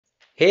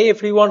Hey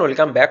everyone,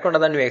 welcome back to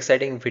another new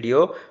exciting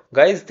video.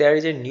 Guys, there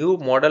is a new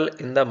model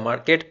in the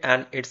market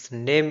and its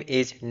name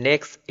is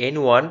Nex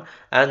N1,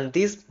 and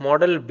this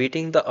model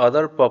beating the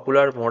other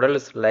popular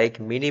models like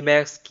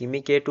Minimax,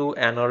 Kimi K2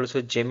 and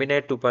also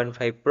Gemini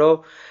 2.5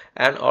 Pro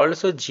and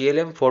also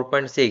GLM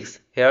 4.6.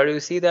 Here you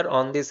see that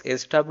on this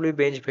SW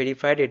bench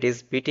verified it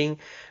is beating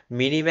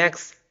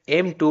Minimax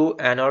M2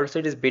 and also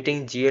it is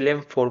beating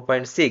GLM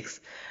 4.6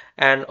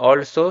 and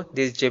also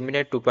this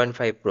Gemini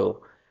 2.5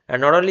 Pro. And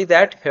not only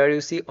that, here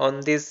you see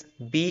on this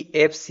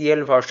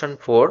BFCL version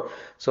 4,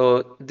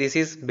 so this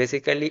is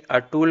basically a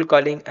tool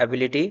calling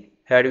ability.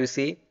 Here you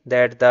see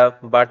that the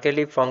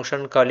Berkeley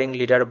function calling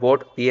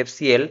leaderboard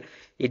BFCL,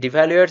 it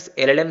evaluates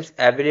LLM's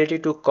ability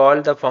to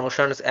call the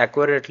functions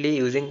accurately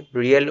using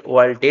real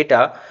world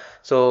data.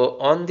 So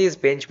on this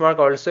benchmark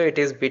also it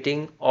is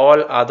beating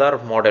all other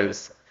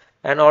models,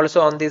 and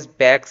also on this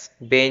BAX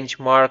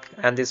benchmark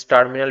and this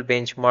terminal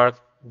benchmark,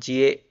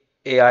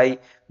 GAI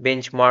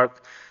benchmark,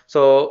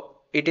 so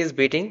it is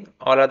beating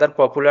all other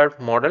popular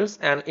models,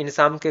 and in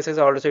some cases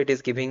also it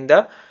is giving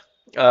the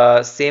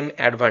same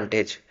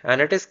advantage,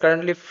 and it is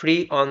currently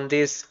free on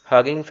this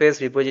Hugging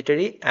Face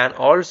repository, and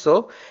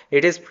also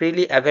it is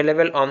freely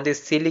available on the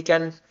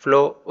Silicon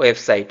Flow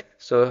website.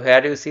 So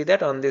here you see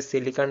that on this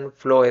Silicon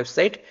Flow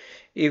website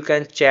you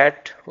can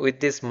chat with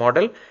this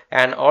model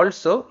and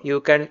also you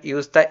can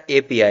use the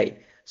API.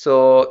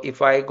 So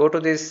if I go to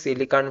this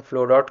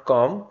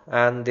siliconflow.com,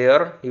 and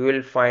there you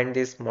will find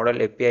this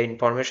model API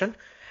information,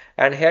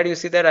 and here you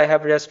see that I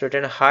have just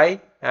written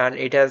hi and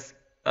it has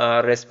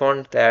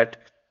respond that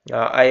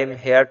I am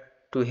here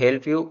to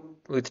help you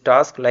with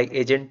tasks like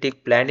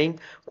agentic planning,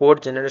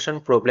 code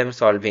generation, problem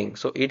solving.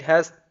 So it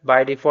has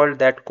by default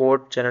that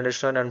code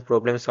generation and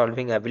problem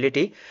solving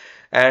ability,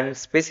 and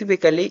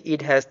specifically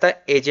it has the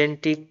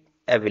agentic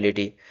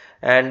ability,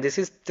 and this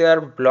is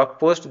their blog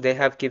post they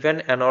have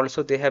given, and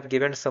also they have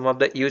given some of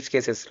the use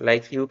cases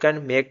like you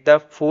can make the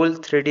full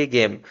 3D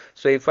game.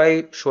 So if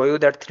I show you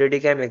that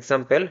 3D game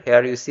example,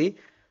 here you see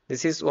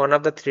this is one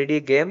of the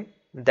 3D game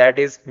that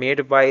is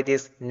made by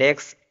this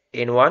Nex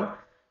N1.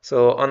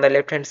 So on the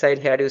left hand side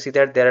here you see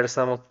that there are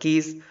some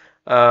keys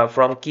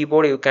from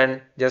keyboard, you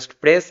can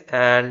just press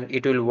and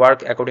it will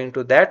work according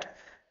to that.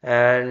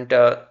 And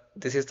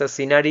this is the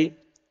scenery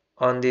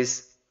on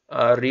this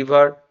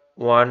river,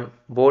 one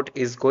boat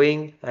is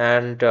going,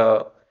 and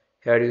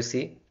here you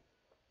see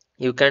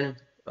you can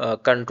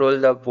control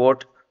the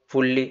boat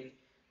fully,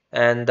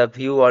 and the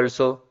view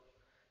also,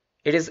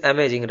 it is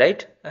amazing,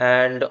 right?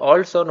 And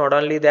also not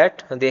only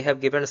that, they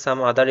have given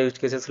some other use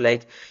cases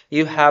like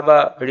you have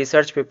a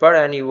research paper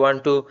and you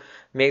want to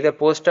make the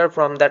poster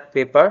from that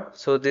paper.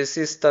 So this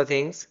is the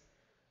things,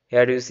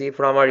 here you see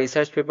from a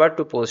research paper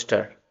to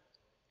poster.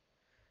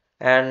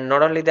 And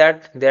not only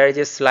that, there is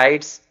a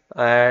slides,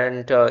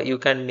 and you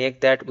can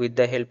make that with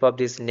the help of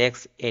this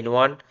Nex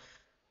N1,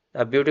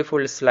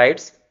 beautiful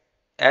slides,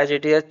 as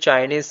it is a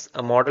Chinese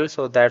model,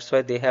 so that's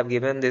why they have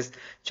given this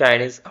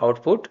Chinese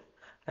output.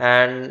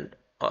 And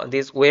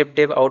this web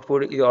dev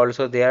output is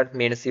also there,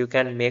 means you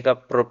can make a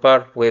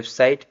proper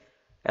website,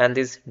 and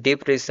this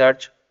deep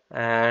research,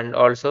 and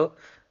also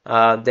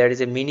there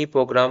is a mini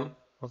program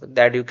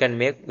that you can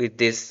make with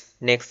this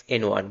Nex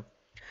N1.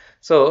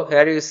 So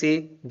here you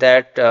see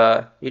that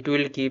it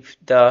will give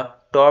the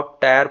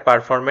top tier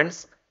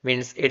performance,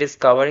 means it is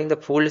covering the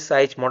full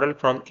size model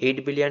from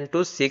 8 billion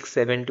to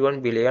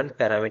 671 billion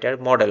parameter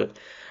model.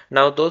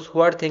 Now those who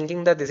are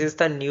thinking that this is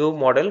the new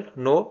model,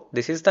 no,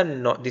 this is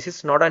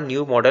not a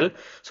new model.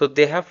 So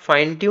they have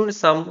fine-tuned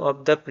some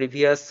of the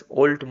previous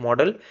old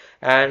model,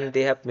 and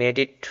they have made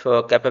it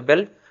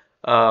capable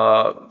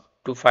uh,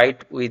 to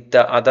fight with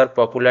the other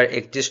popular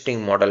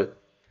existing model.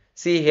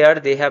 See here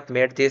they have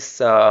made this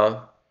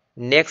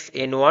Nex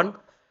N1,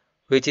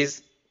 which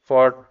is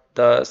for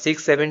the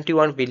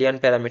 671 billion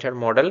parameter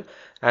model,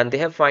 and they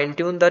have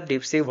fine-tuned the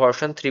DeepSeek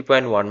version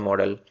 3.1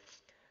 model.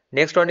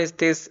 Next one is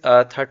this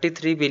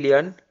 33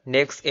 billion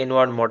Nex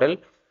N1 model,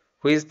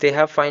 which they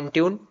have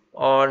fine-tuned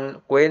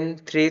on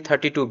Qwen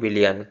 332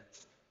 billion.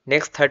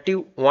 Next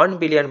 31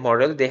 billion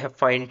model they have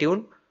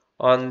fine-tuned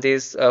on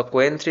this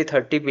Qwen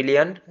 330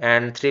 billion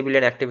and 3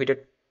 billion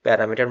activated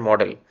parameter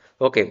model.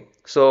 Okay,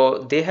 so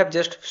they have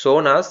just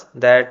shown us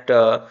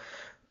that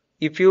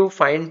if you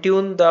fine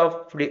tune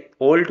the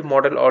old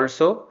model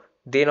also,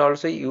 then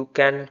also you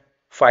can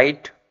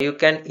you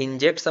can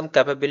inject some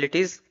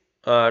capabilities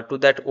to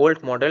that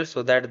old model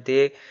so that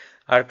they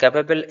are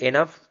capable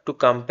enough to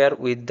compare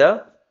with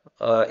the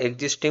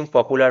existing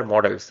popular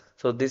models.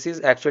 So this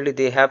is actually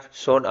they have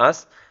shown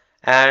us,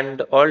 and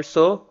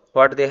also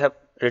what they have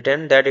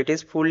written that it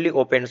is fully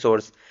open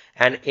source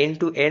and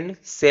end-to-end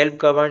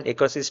self-governed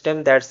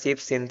ecosystem that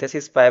ships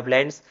synthesis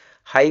pipelines,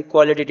 high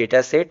quality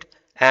dataset,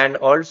 and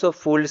also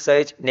full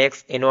size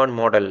Nex N1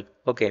 model.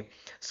 Okay,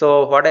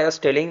 so what I was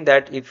telling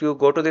that if you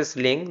go to this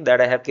link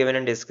that I have given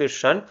in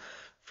description,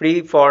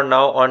 free for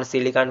now on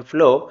Silicon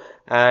Flow,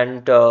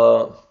 and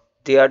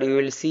there you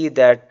will see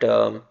that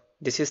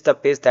this is the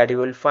page that you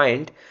will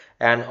find,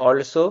 and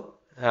also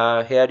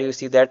here you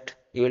see that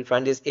you will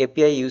find this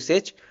API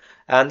usage,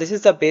 and this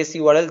is the base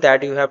URL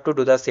that you have to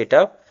do the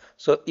setup.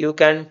 So you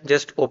can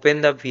just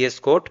open the VS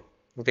Code.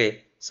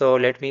 Okay, so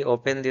let me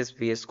open this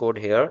VS Code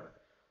here,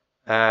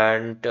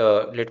 and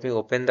let me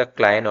open the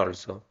client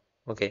also.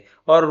 Okay,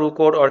 or root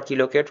code or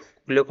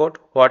kilocode,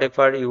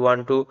 whatever you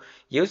want to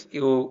use,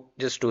 you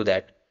just do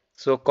that.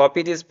 So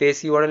copy this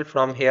base URL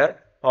from here,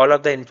 all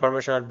of the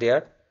information are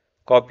there,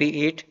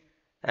 copy it,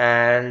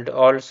 and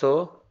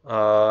also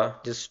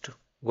just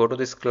go to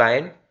this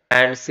client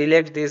and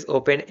select this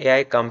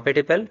OpenAI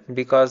compatible,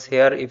 because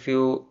here if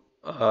you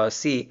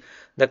see,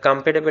 the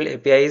compatible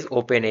API is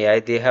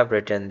OpenAI, they have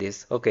written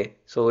this. Okay,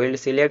 so we'll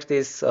select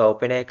this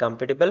OpenAI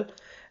compatible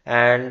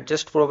and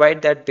just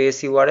provide that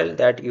base URL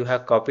that you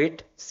have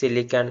copied,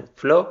 silicon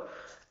flow,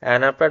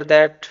 and after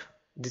that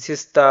this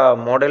is the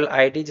model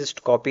ID,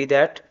 just copy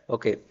that.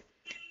 Okay,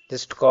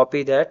 just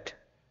copy that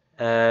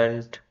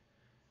and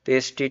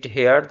paste it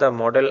here, the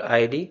model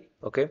ID.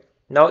 Okay,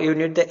 now you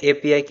need the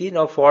API key.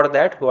 Now for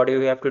that, what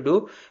you have to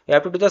do, you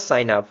have to do the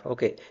sign up.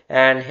 Okay,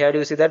 and here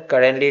you see that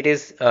currently it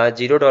is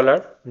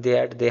 $0.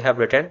 They have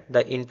written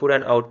the input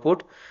and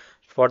output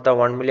for the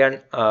 1 million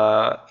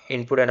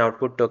input and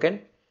output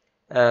token.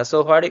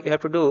 So what you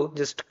have to do,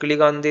 just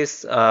click on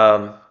this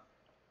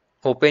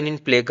open in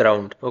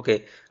playground.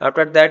 Okay,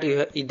 after that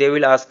they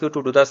will ask you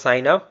to do the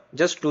sign up.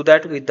 Just do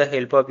that with the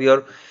help of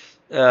your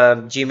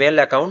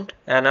Gmail account,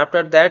 and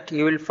after that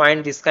you will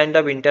find this kind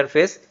of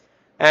interface,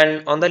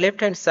 and on the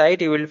left hand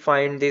side you will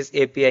find these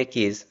API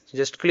keys. So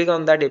just click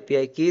on that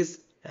API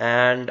keys,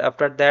 and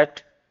after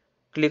that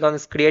click on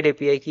this create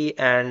API key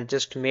and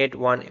just make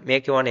one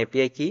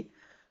API key,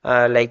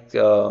 like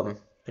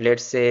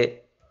let's say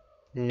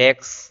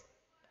next,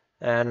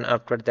 and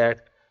after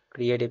that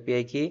create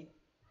API key.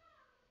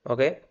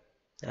 Okay,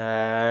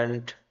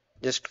 and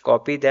just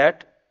copy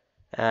that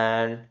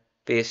and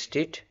paste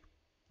it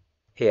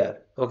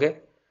here. Okay,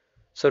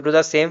 so do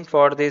the same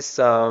for this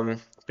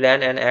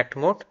plan and act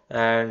mode,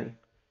 and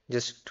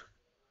just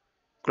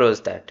close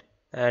that.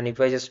 And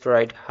if I just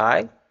write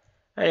hi,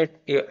 and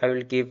I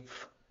will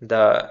give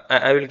the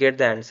I will get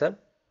the answer.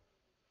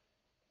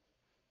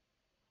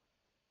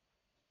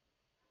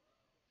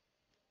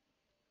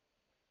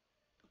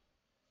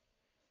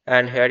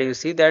 And here you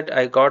see that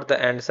I got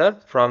the answer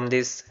from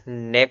this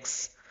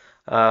Nex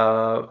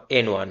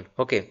N1.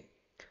 Okay,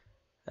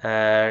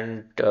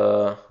 and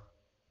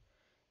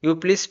you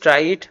please try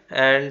it,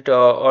 and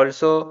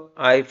also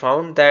I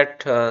found that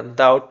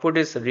the output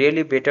is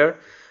really better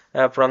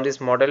from this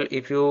model.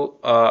 If you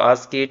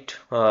ask it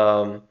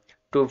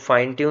to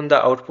fine tune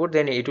the output,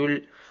 then it will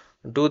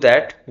do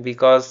that,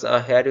 because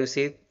here you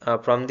see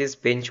from this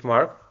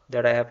benchmark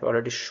that I have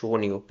already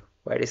shown you.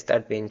 Where is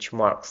that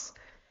benchmarks?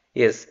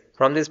 Yes,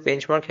 from this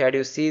benchmark here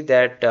you see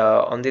that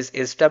on this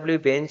SW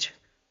bench,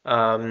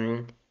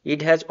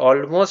 it has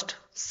almost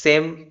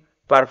same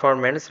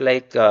performance,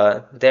 like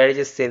there is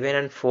a 7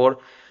 and 4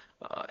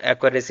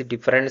 accuracy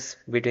difference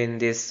between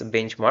this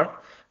benchmark,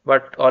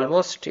 but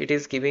almost it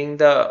is giving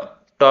the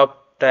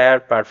top tier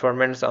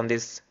performance on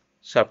this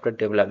software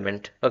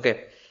development.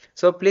 Okay,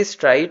 so please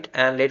try it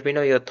and let me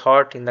know your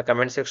thought in the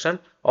comment section.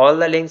 All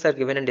the links are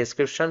given in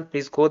description.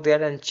 Please go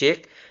there and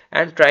check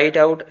and try it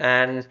out,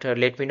 and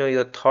let me know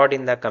your thought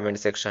in the comment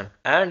section.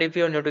 And if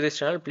you are new to this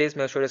channel, please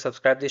make sure to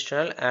subscribe this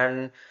channel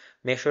and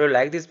make sure to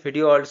like this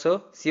video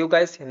also. See you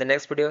guys in the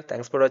next video.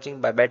 Thanks for watching.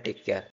 Bye bye, take care.